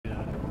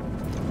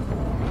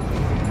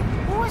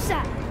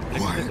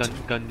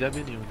गंजा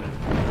भी नहीं होता।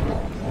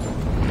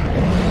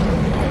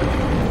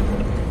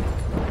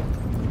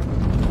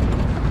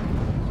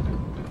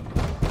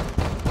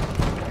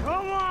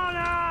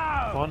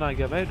 कौन आ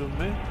गया भाई रूम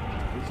में?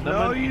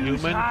 No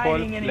use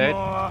hiding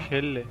anymore.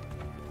 खेल ले।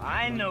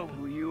 I know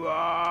who you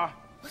are.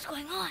 What's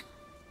going on?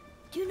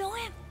 Do you know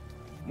him?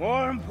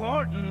 More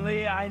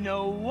importantly, I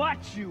know what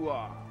you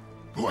are.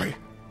 Boy,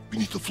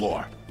 beneath the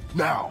floor.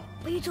 Now.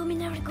 But you told me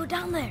never to go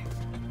down there.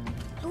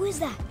 Who is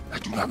that? I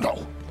do not know.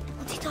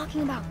 What's he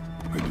talking about?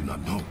 I do not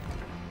know.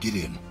 Get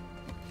in.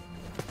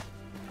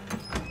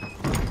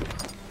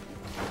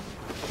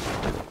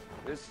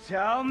 Just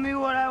tell me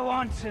what I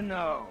want to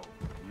know.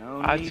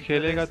 No आज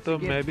खेलेगा तो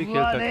मैं भी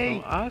खेल सकता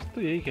हूँ। आज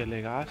तो यही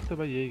खेलेगा। आज तो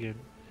भाई यही गेम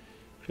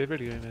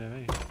फेवरेट गेम है मेरा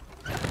भाई।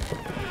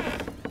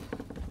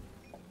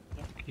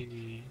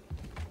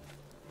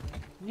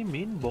 ये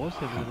मेन बॉस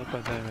है, मुझे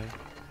पता है भाई,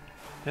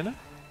 है ना?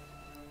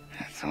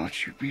 I thought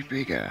you'd be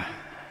bigger,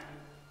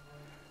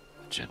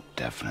 but you're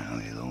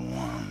definitely the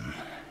one.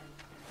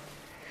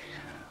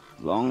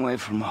 Long way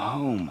from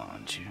home,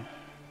 aren't you?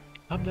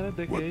 हम ज़रा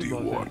देख What do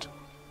you want?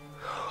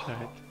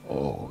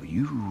 Oh,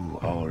 you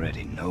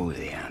already know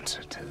the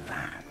answer to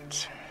that.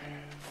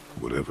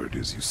 Whatever it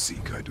is you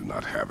seek, I do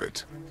not have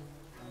it.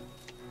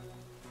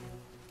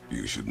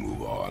 You should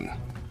move on.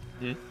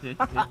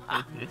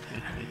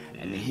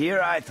 And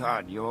here I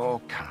thought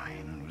your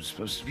kind was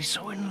supposed to be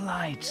so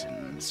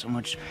enlightened, so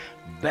much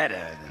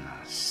better than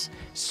us,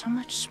 so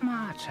much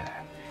smarter.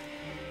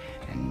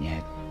 And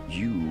yet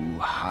you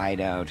hide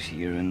out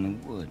here in the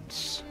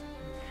woods,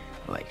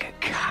 like a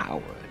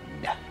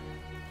coward.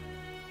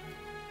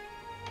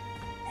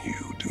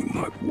 You do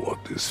not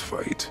want this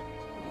fight.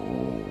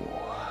 Oh,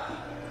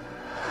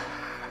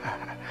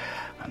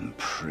 I'm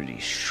pretty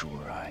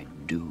sure I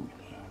do.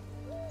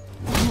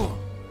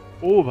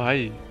 Oh,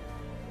 भाई.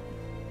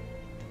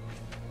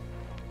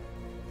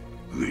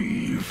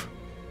 Leave.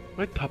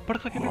 भाई थप्पड़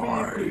खा के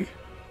My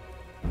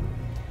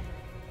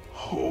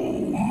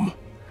home.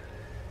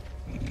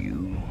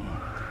 You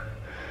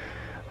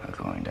are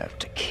going to have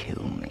to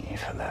kill me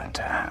for that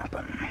to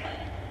happen.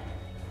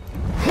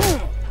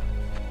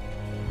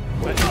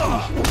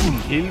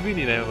 हिल भी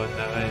नहीं रहा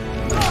बंदा भाई।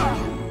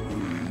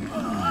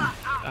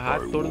 हाथ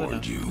तोड़ देना।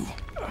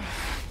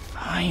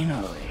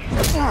 Finally.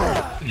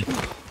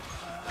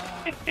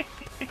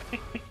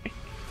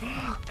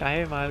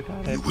 काहे मार खा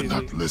रहा है? You would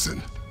not listen.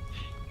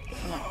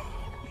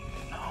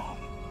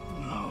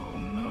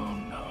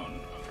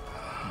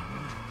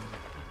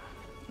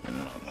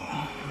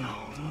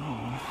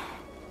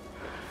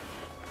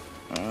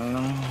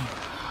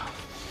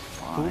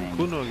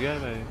 खून हो गया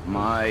भाई।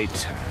 My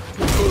turn.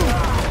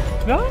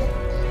 क्या?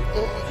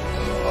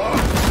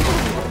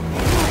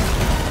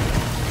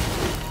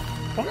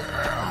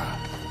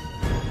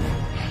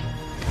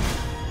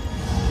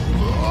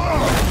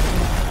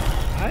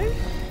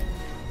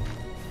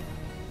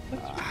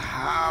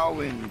 How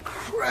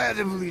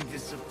incredibly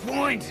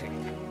disappointing.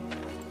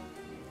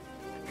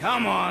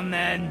 Come on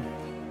then.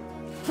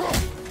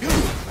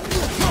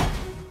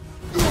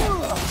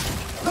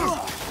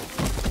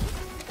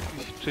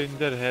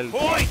 Stranger help.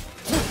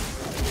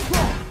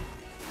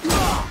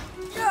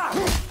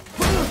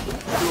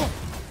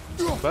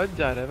 बच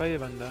जा रहा है भाई ये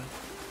बंदा।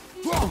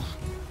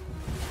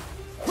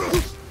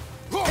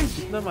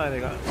 कितना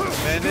मारेगा?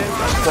 मैंने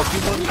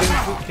पोकेमॉन गेम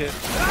को खेल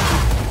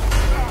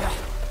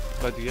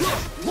बच गया।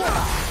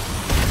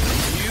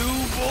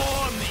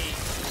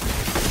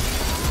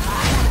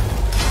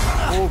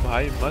 ओ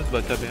भाई मस्त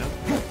बचा बे हम।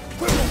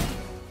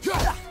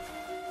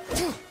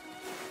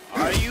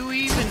 Are you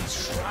even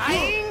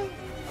trying?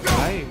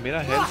 भाई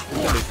मेरा हेल्थ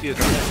पूरा लेती है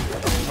साला।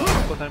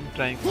 Because I'm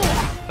trying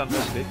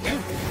something big.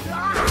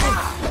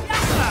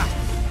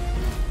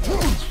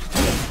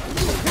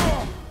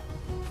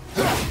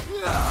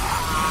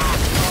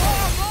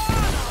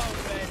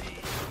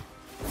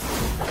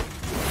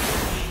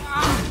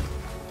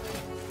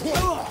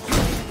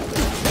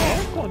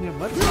 कौन ये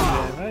मर गया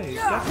है भाई?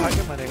 क्या खा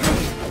के मरेगा?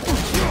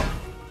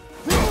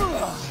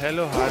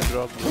 Hello hard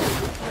drop.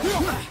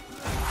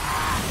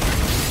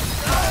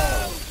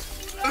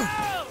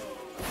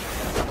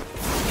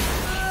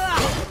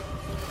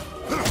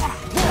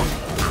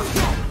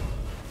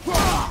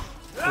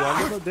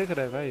 वाले तो देख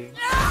रहे भाई।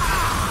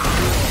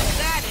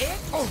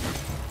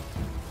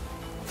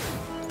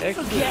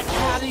 Forget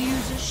how to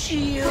use a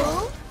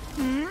shield?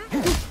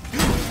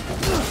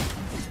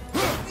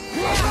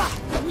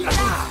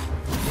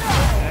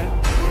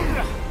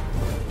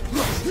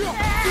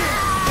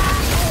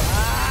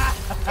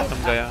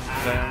 गया।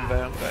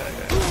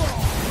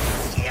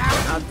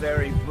 Not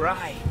very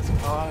bright.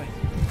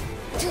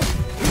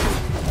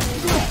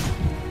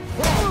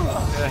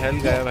 मेरा हेल्थ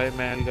गया भाई।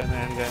 मैं हेल्थ गया।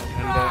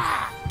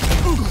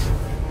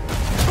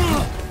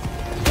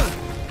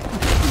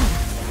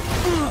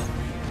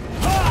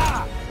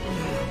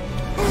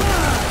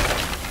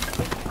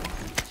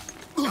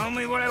 Tell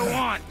me what I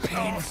want.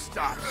 Pain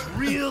stops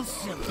real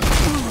simple.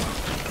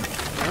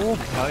 ओ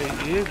भाई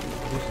एक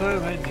दूसरा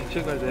भाई नीचे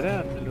कर दे रहा है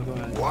अपने लोगों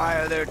को। Why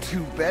are there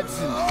two beds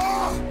in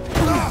here?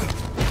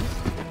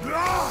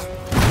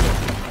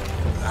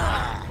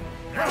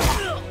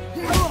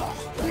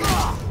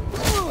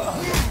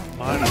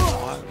 मार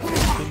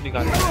तुम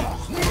निकाल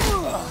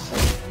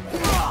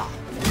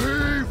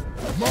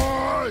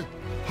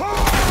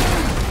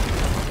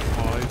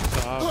भाई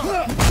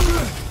साहब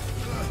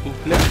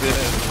सुप्लेक्स दे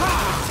रहे हैं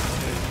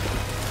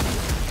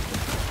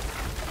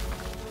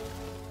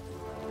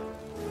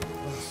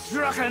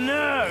Struck a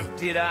nerve,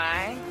 did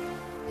I?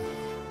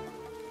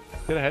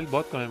 तेरा हेल्थ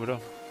बहुत कम है bro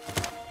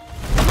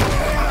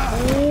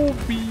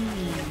OP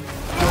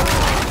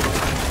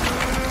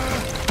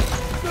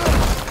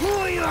Who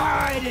are you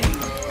hiding?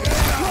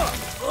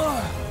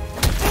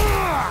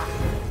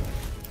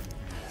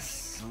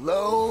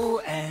 Slow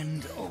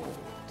and old.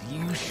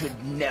 You should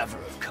never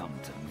have come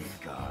to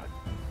Midgard.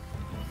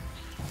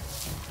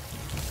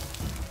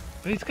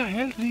 भाई इसका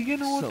हेल्थ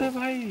रीगेन होता है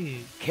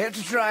भाई Care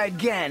to try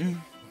again?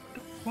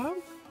 वाह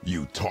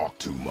You talk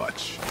too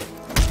much.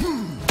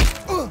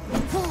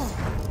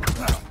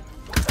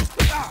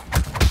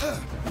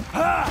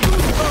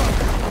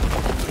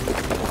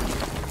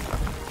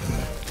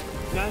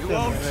 You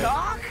won't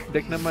talk?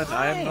 देखना मत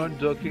आई एम नॉट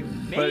जोकिंग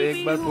पर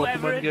एक बार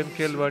पोकेमॉन गेम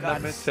खेल वरना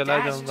मैं चला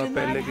जाऊंगा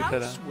पहले की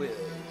तरह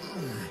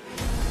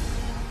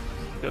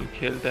चल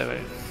खेलते हैं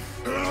भाई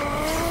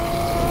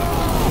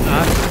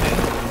हाँ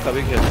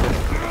कभी खेलते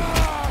हैं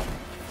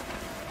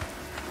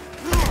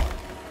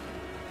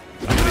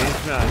अब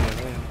रेंज में आ गया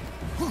भाई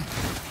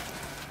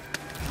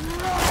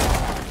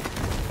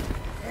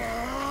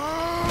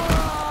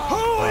Who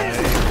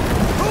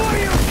are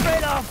you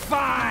afraid I'll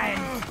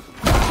find?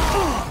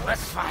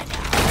 Let's find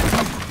out.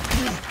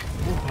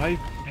 भाई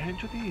बहन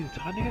चोदी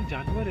इंसान का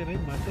जानवर है भाई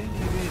मरता ही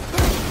नहीं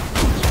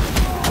है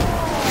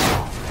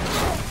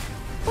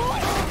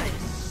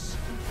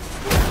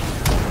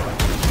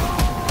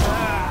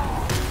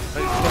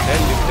भाई इसका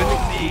हेल्थ लिटरली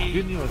कुछ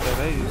भी नहीं होता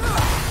भाई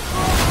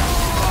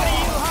What are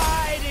you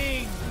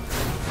hiding?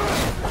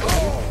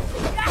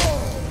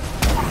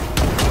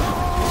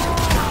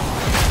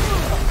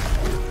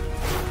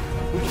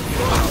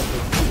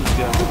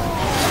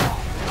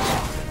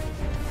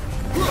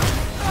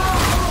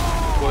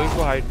 कोई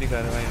को हाइड नहीं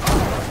कर रहा भाई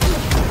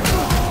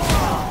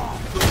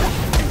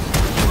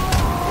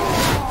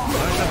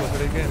मारना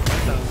पकड़ेंगे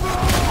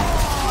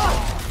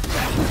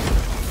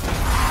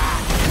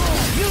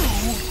You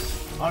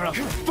are a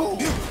fool.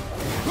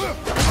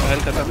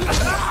 Health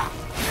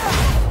खत्म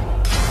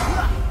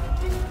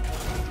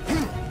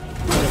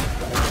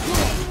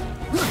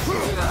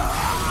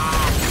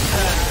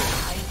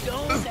I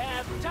don't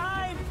have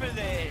time for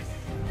this.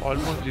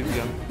 Almost जीत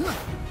गया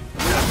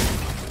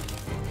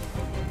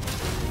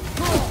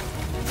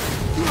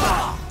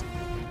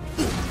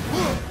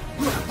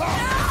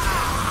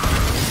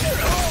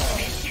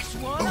Vicious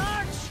one,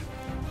 aren't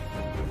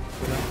you?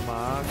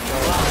 माँ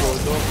का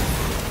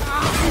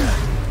फोटो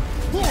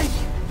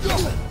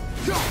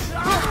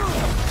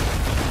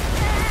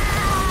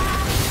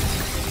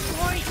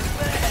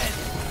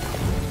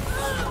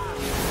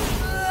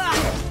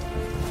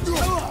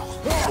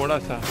थोड़ा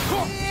सा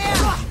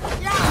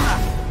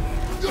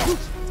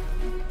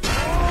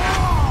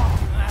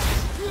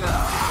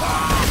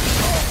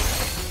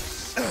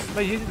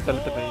भाई ये चीज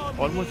गलत है भाई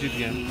ऑलमोस्ट जीत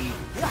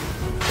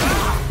गया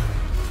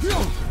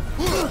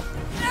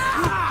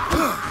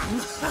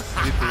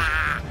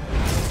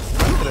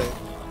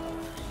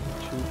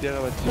छूतिया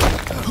का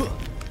बच्चा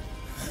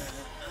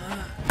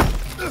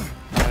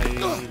भाई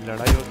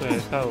लड़ाई हो तो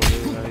ऐसा हो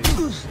गई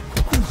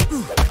भाई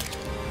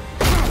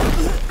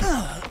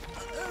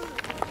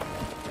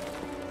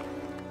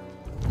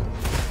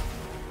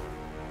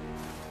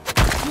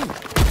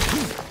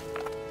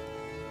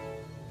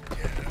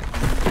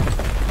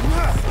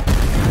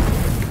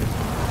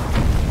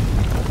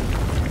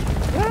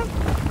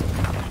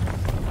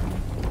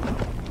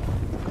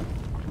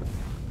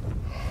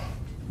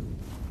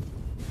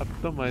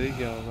तो मर ही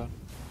गया होगा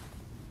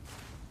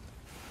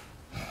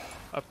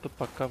अब तो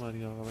पक्का मर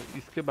गया होगा भाई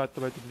इसके बाद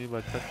तो भाई तुम नहीं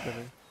बच सकते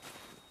भाई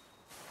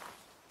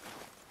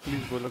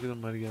प्लीज बोलो कि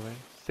तुम मर गया भाई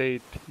से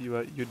इट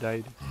यू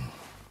डाइड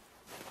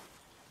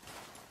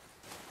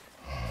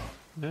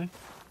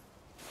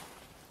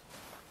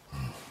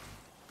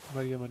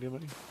मर गया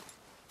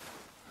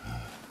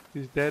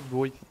is that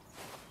boy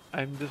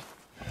I am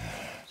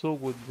just so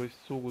good boy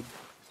so good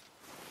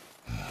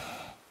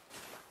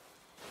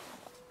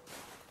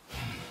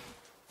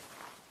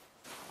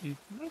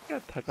इतना क्या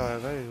थका है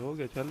भाई हो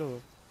गया चलो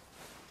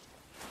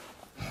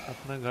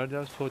अपना घर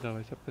जाओ सो जाओ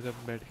भाई सबके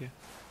सब बैठ के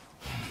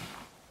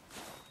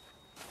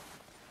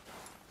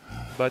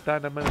बता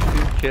ना मैं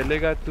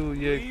खेलेगा तू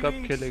ये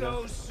कब खेलेगा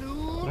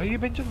भाई ये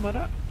बेंच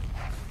मरा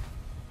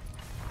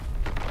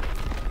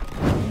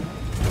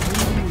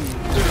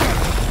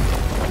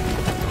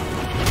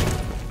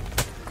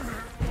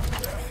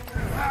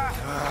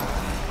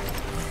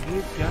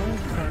ये क्या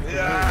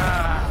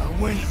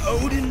When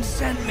Odin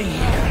sent me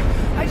here,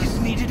 I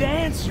just needed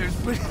answers,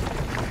 but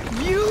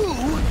you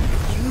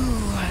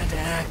had to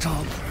act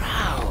all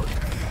proud.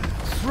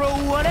 Throw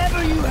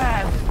whatever you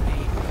have at me.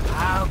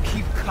 I'll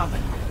keep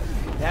coming.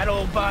 That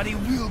old body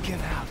will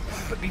give out.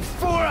 But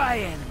before I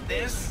end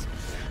this,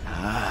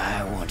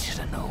 I want you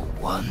to know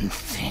one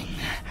thing.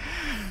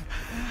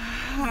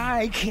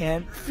 I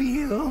can't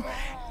feel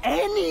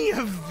any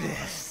of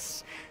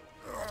this.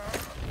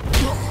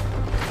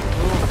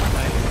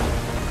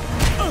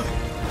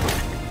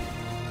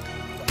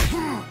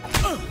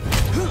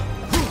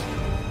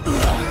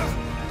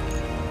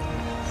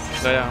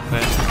 गया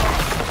मैं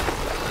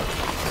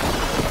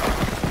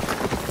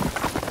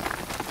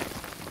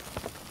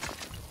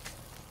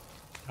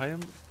भाई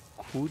हम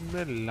खून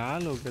में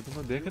लाल हो गए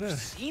तुम देख रहे हो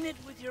Seen it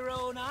with your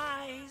own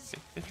eyes.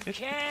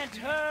 Can't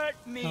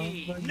hurt me.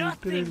 हम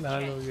Nothing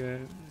लाल हो can. गए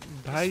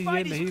भाई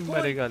ये नहीं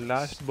मरेगा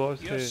लास्ट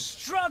बॉस Your है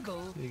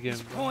struggle ये is गेम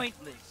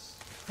pointless.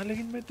 हाँ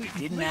लेकिन मैं तो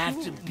Didn't इतना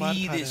have to क्यों मार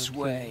be खा रहा this हूँ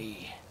way.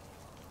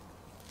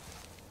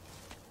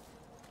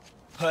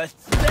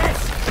 Pathetic.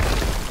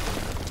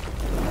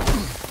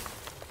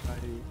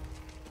 भाई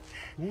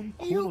खून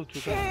खून You हो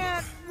चुका है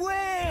can't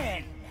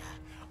win.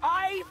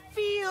 I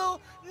feel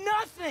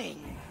nothing.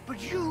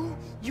 But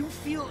you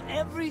feel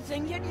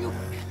everything. Yet you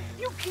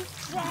keep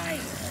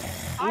trying.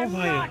 I'm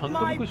भाई, not हमको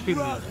भी my कुछ feel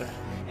नहीं brother.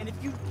 होता And if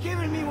you'd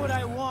given me what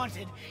I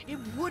wanted, it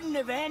wouldn't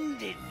have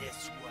ended this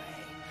way.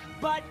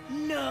 But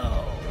no.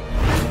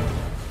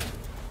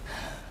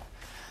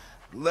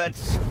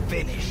 Let's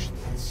finish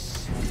this.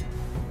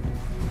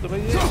 तो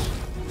भाई ये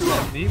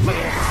नहीं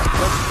मरेगा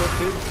तो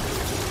फिर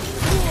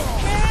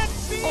Can't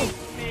beat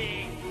me.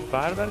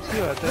 बार बार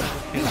क्यों आता है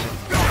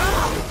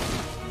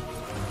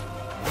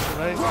तो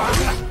भाई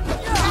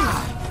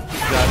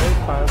ज़्यादा ही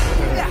पावरफुल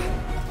है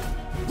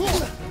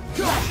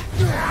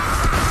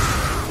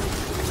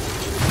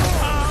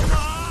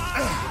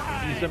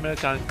इसे मेरा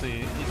चांस नहीं है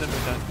इसे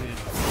मेरा चांस नहीं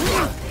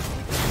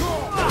है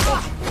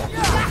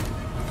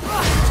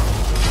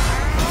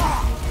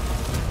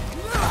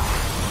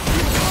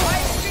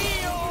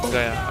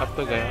गया अब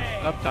तो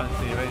गया अब चांस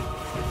नहीं है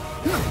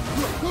भाई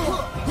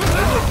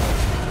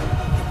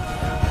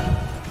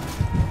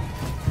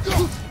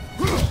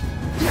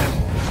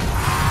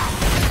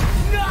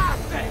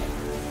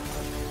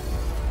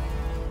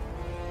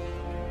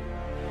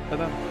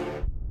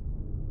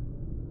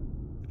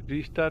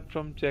Restart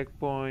from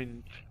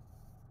checkpoint.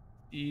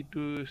 E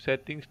to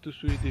settings to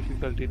switch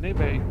difficulty. नहीं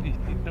भाई इस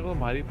दिन को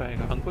मार ही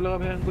पाएगा हमको लगा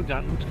भाई हमको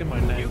जानबूझ के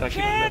मारना है ताकि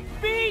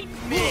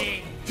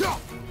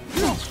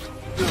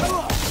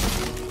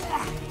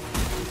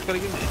इसका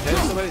लेकिन है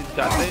तो भाई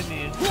जाता ही नहीं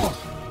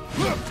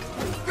है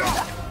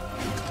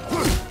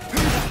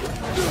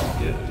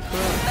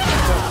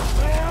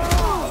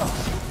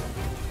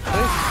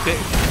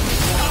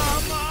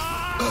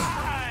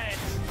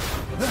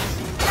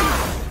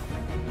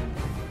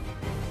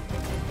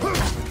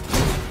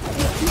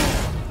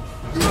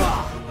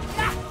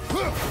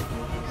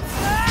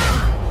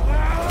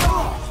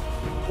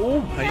ओ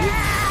भाई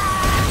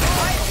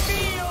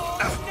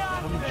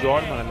हम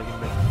जोर मार लेकिन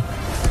भाई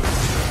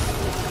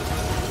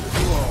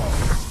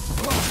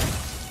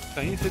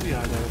कहीं से भी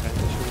आ जाएगा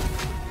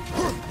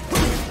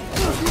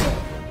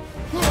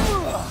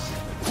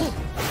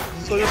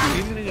तो ये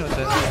फील नहीं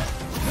होता है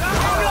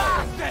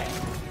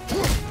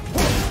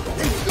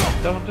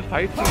जब हमसे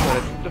फाइट नहीं कर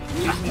रहे तो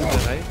फील नहीं होता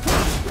भाई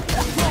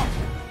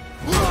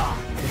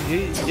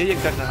ये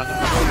करना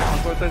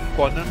हमको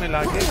कॉर्नर में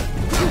लाके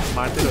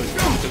मारते रहो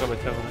बच्चे का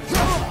बच्चा को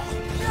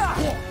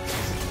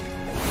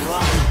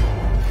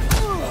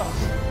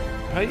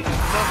भाई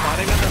इतना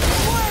मारेगा ना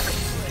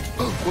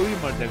कोई भी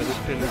मर जाएगा तो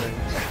स्टेल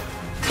जाएगा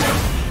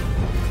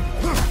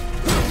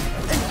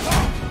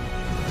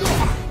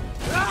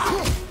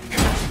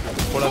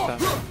थोड़ा सा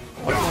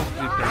ऑलमोस्ट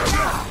जीत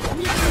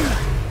गया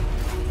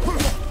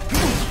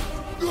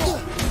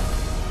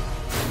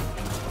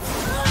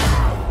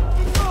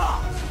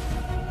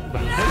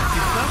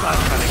कितना बात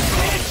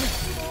करेंगे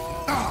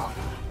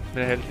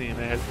मेरा हेल्थ नहीं है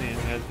मेरा हेल्थ नहीं है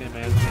मेरा हेल्थ नहीं है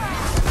मेरा हेल्थ नहीं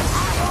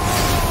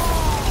है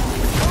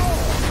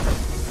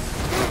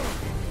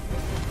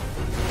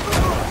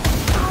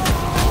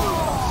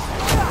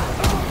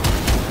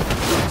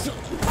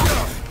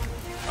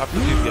अब तो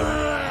जीत गया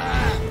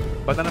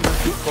मैं पता ना मैं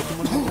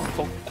पोकेमोन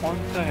कौन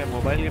सा है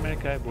मोबाइल गेम है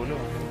क्या है बोलो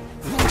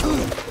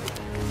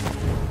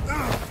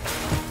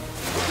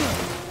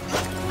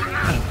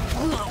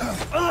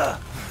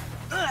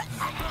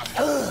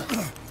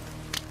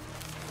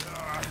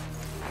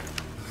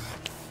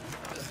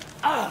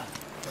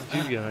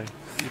जीत गया भाई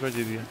इस बार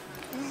जीत गया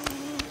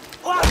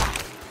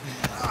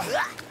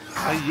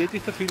भाई ये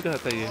चीज तो फील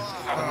करता है ये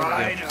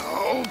I'd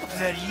hope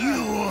that you,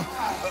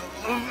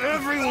 of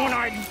everyone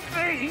I'd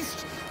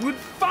faced, would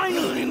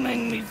finally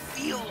make me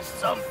feel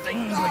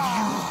something, but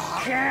you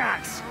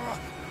can't.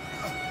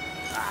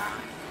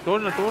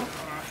 तोड़ ना तोड़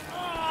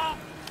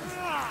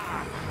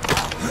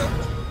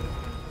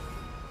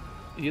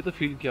ये तो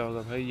फील किया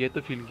होगा भाई ये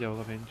तो फील किया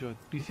होगा बहन जो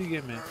पीसी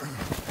गेम है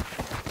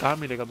कहाँ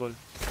मिलेगा बोल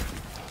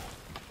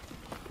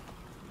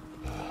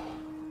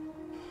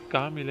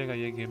कहाँ मिलेगा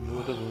ये गेम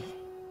वो तो बोल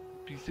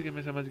पीसी गेम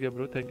में समझ गया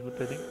bro thank you for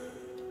telling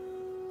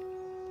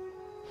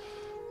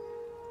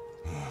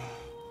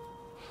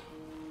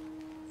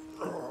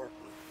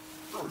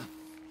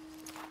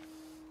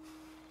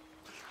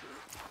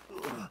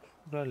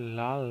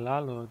लाल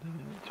लाल होते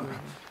हैं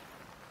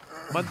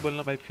मत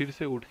बोलना भाई फिर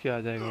से उठ के आ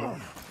जाएगा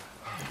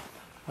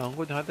वो।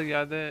 हमको जहाँ तक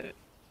याद है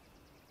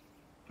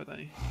पता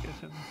नहीं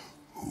कैसे।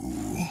 Who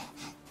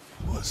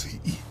was he?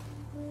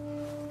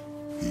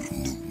 He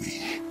knew me.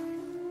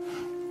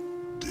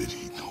 Did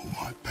he know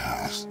my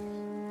past?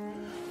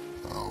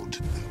 How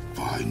did they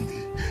find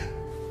me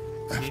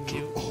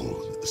after all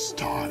this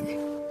time?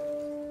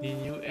 He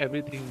knew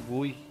everything,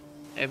 boy.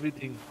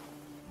 Everything.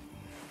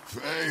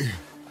 Faye,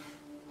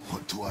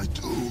 what do I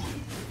do?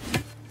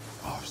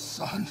 Our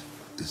son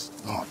is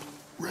not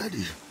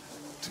ready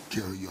to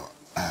carry your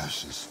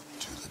ashes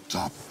to the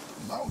top of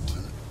the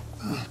mountain.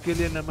 उसके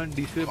लिए ना मैं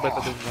DC बता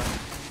दूंगा।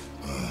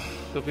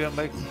 तो फिर हम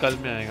भाई कल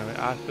में आएगा भाई,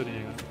 आज तो नहीं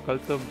आएगा। कल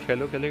तो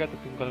फेलो खेलेगा तो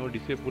तुम कल वो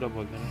डीसी पूरा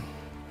बोल देना।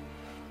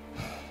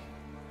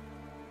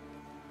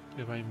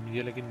 ये भाई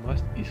ये लेकिन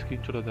मस्त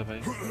स्क्रीनशॉट होता है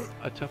भाई,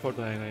 अच्छा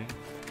फोटो आएगा ये।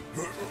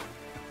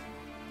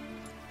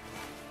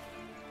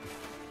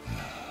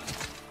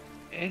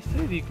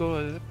 ऐसे रिको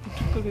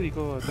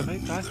होता भाई,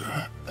 काश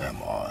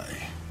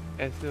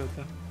ऐसे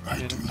होता। I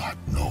do not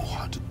know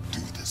how to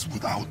do this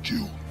without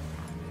you.